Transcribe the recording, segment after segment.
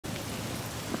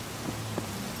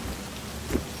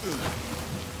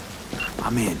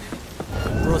I'm in.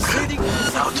 Proceeding to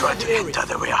the Now try to area. enter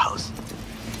the warehouse.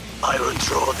 I will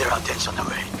draw their attention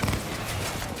away.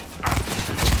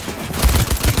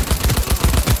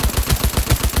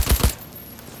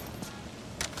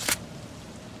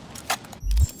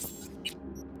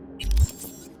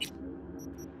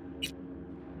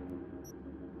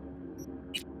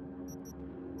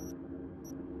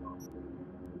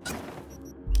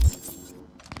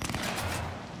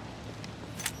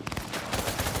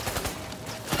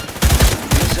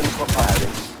 Reason for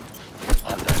firing.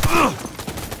 Under.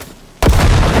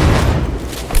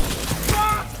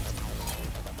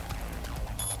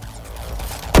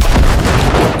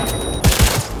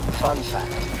 Fun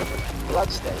fact.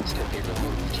 Bloodstains can be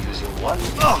removed using one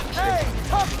Hey,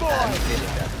 tough boy! and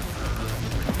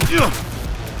vinegar.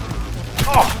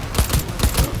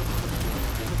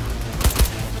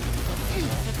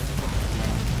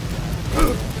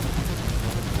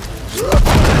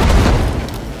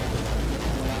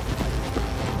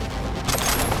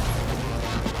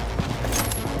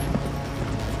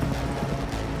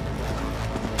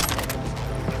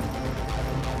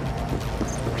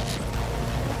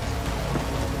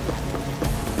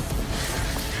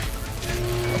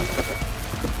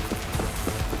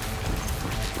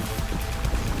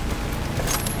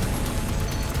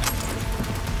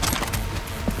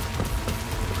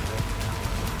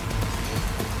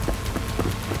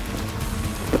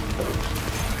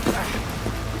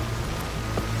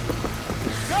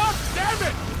 God damn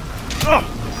it!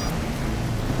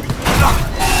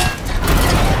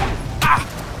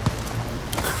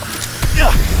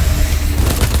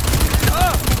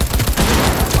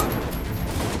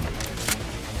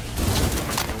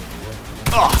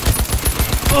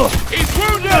 He's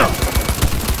wounded!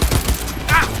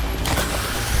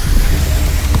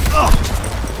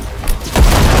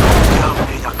 You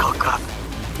need a cock-up.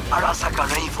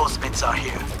 Arasaka reinforcements are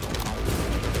here.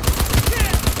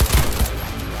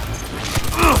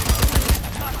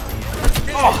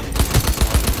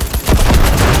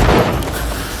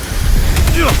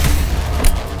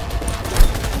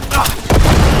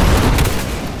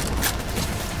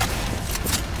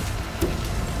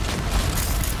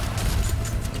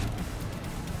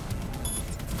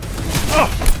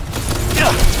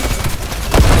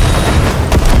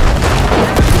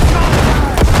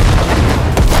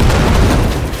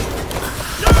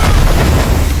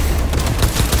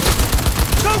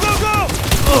 Go, go, go!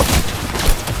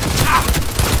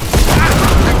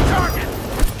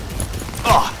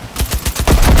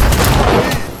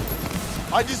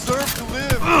 I deserve to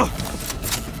live.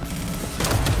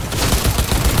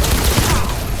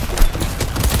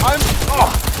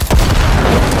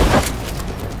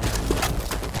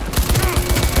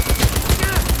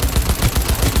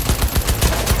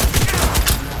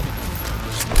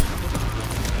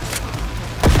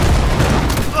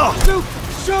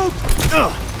 Shoot!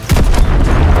 Shoot!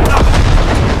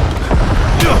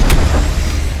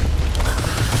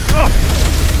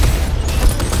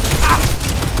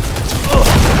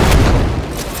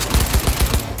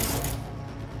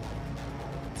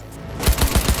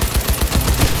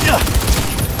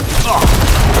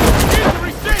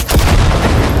 Injury six!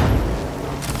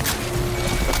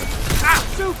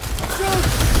 Shoot! Shoot!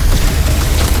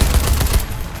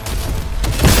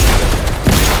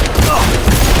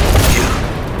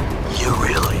 You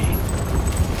really,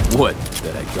 What?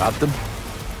 That I dropped them?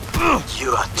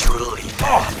 you are truly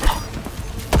bad.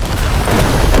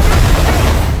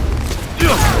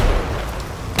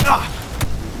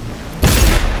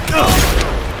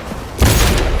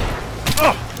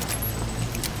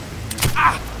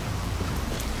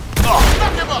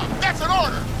 Knock him up. That's an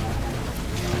order.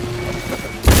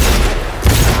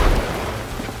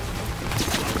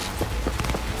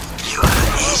 You are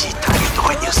an easy target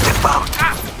when you step out.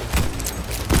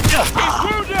 He's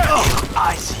wounded!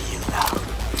 I see you now.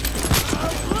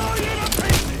 I'll blow you to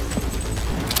pieces!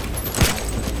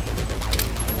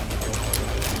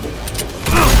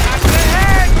 Got the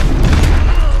head!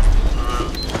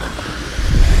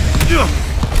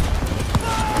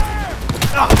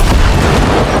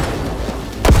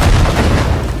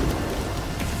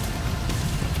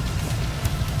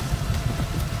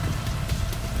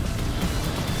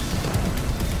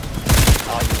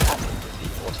 Are you happy with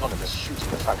the autonomous shooting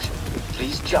function?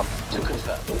 Please jump to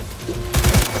confirm.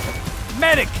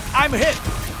 Medic! I'm hit!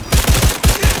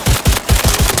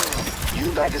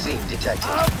 New magazine detected.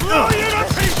 I'll blow you to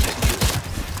Message pieces! diffused.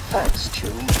 Thanks,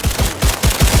 Tune.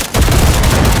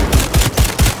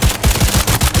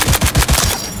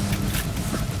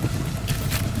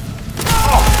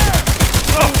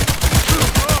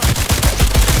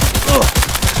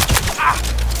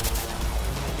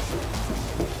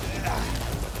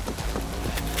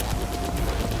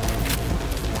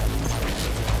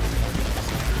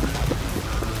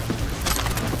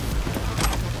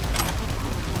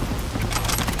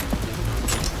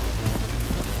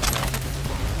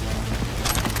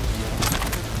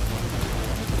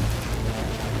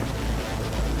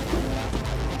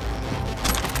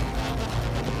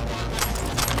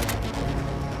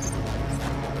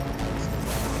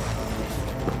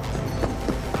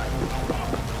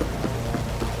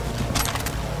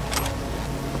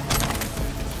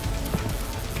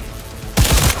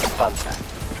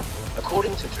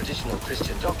 to traditional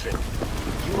Christian doctrine,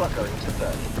 you are going to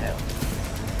burn in hell.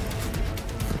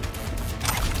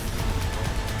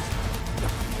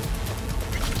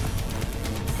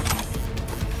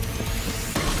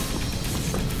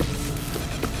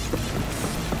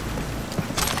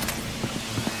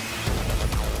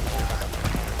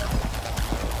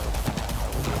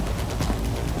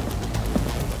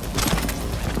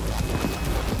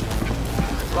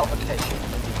 Provocation.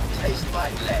 Taste my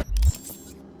lead.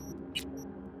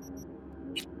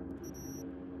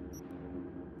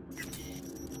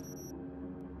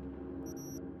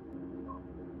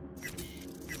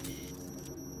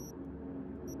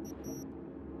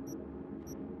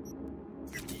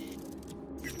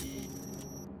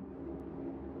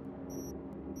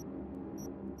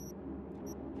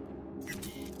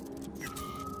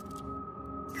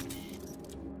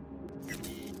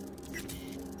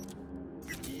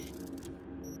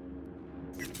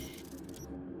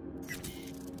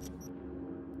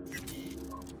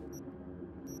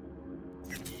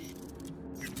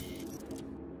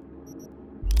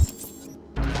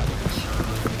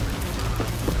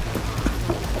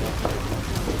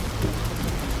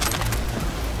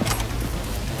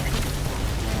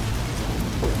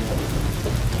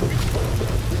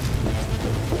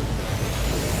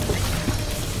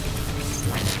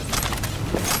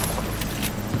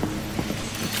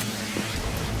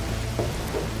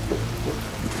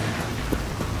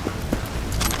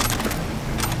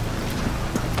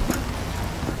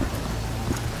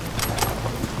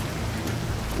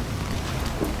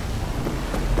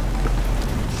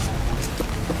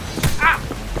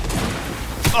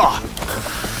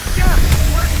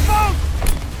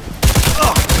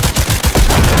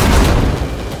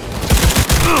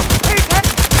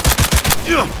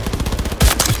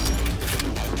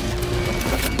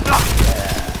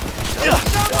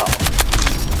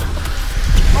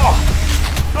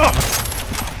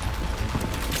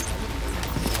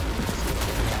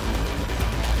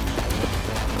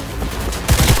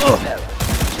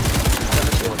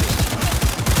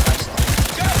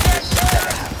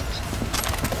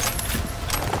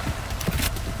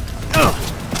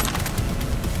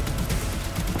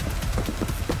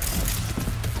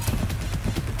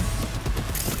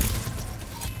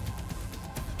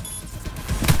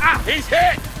 He's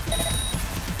hit!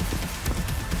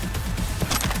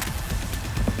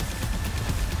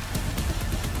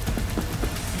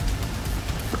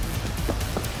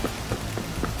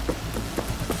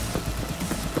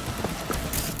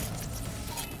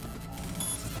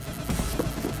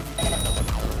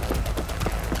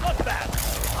 Not bad.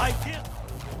 I did.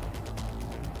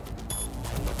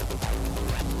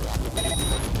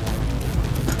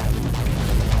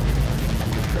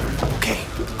 Okay,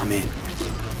 I'm in.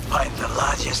 Find the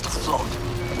largest float.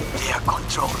 They are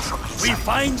controlled from inside. We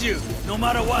find you, no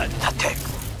matter what. The tech.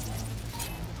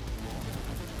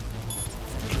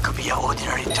 It could be an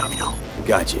ordinary terminal.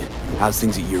 Gotcha. How's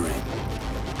things at your end?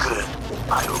 Good.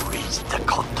 I will reach the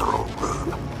control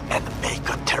room and make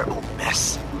a terrible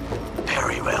mess.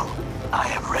 Very well. I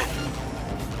am ready.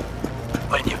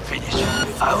 When you finish,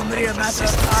 I'll only make a the matter of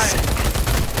system time. sync.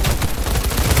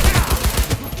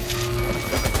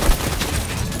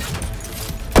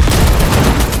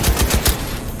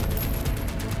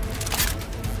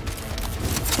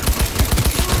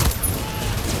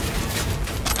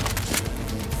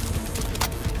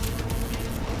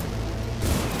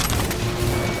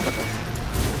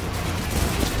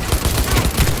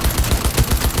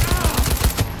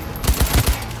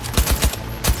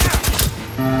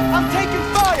 I'm taking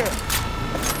fire!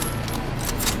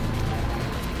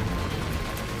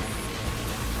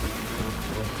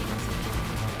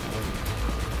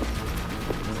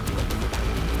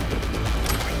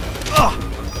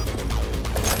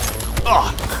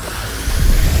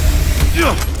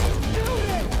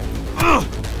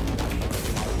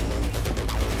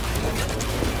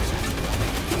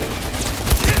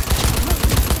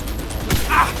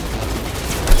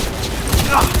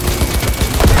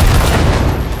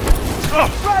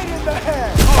 Right in the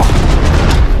head!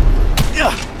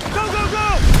 Go, go, go!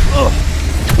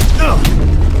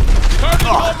 Target's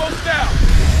almost down!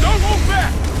 Don't move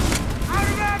back! Out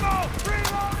of ammo!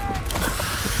 Reloading!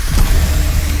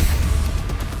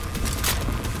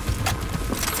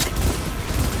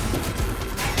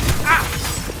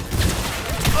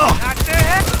 Not the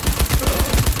head!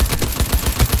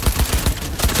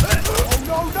 Oh,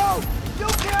 no, no! You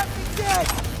can't be dead!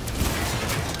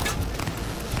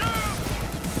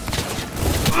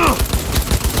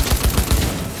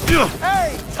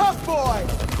 Hey, tough boy!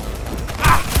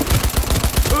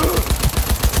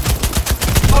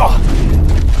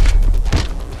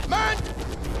 Man!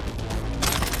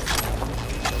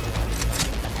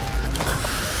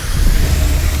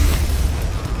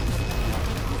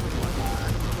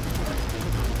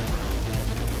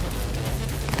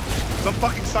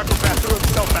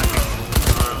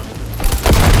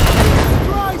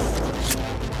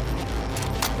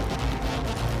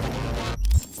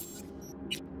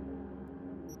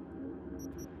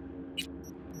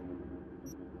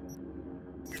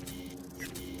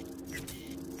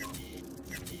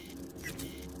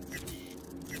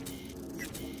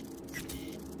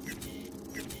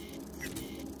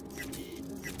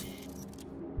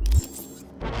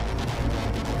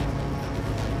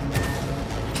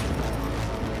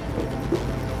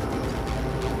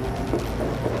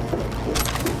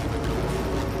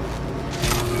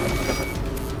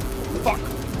 Fuck!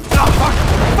 Ah, fuck!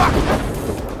 Fuck!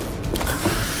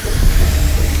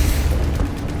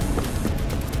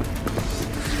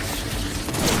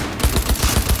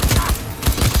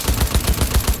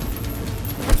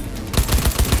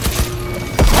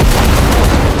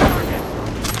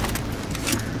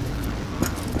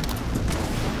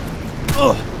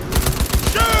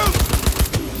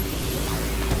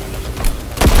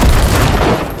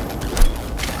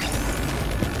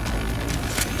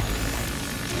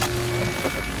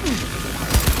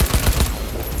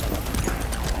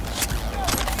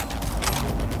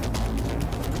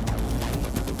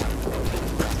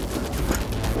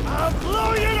 I'll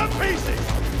blow you to pieces!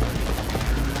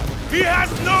 He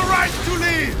has no right to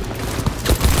leave!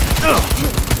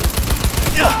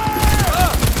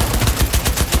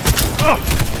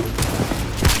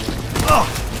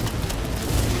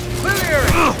 Clear!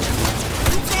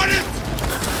 You got it!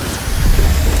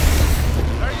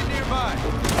 Are you nearby?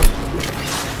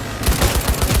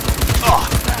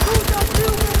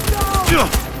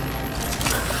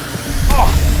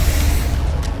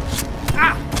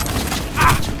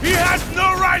 He has no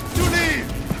right to leave!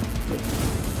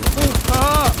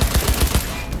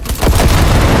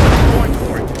 Going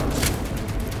for it.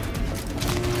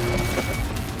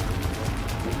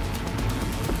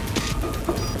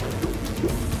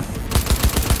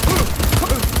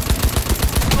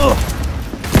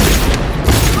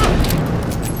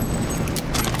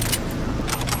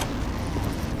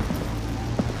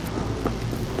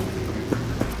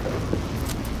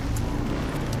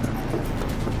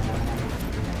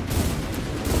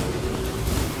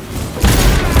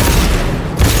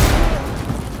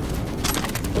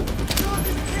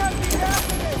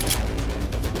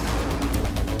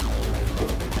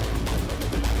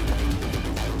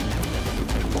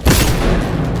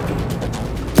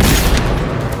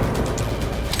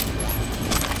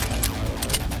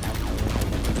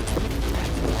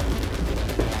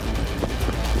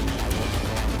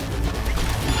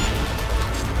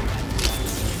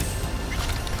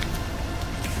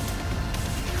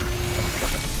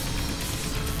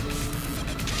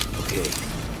 Okay.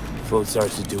 Boat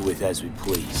starts to do with as we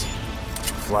please.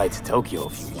 Fly to Tokyo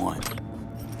if you want.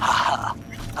 Haha,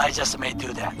 I just may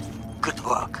do that. Good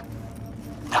work.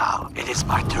 Now it is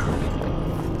my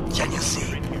turn. Can you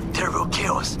see? Terrible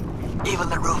chaos. Even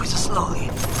the roof is slowly.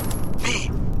 B,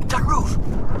 the roof.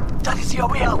 That is your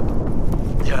will.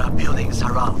 There are buildings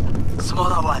around,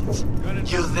 smaller ones.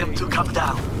 Use them to come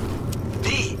down.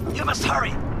 B, you must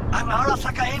hurry. An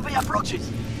Arasaka AV approaches.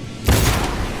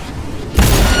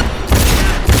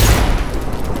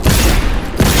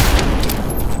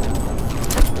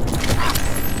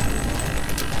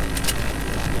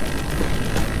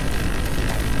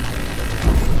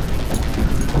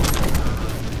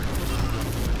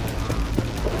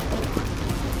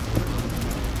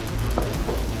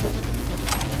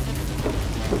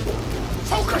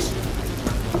 Focus!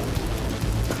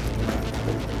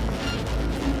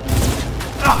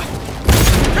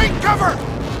 Take cover!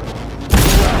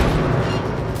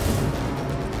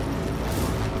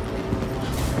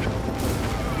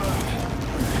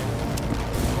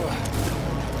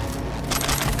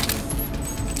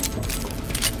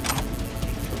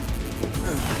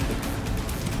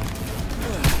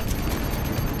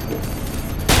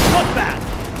 Not bad!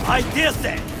 I dare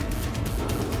say!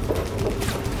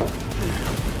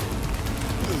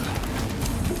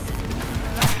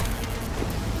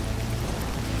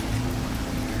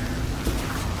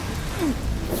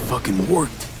 Fucking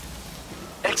worked.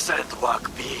 Excellent work,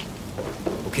 B.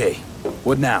 Okay,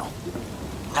 what now?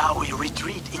 Now we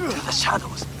retreat into the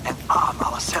shadows and arm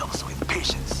ourselves with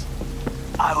patience.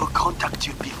 I will contact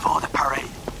you before the parade.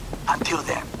 Until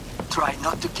then, try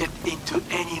not to get into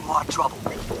any more trouble.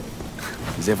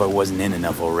 As if I wasn't in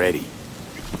enough already.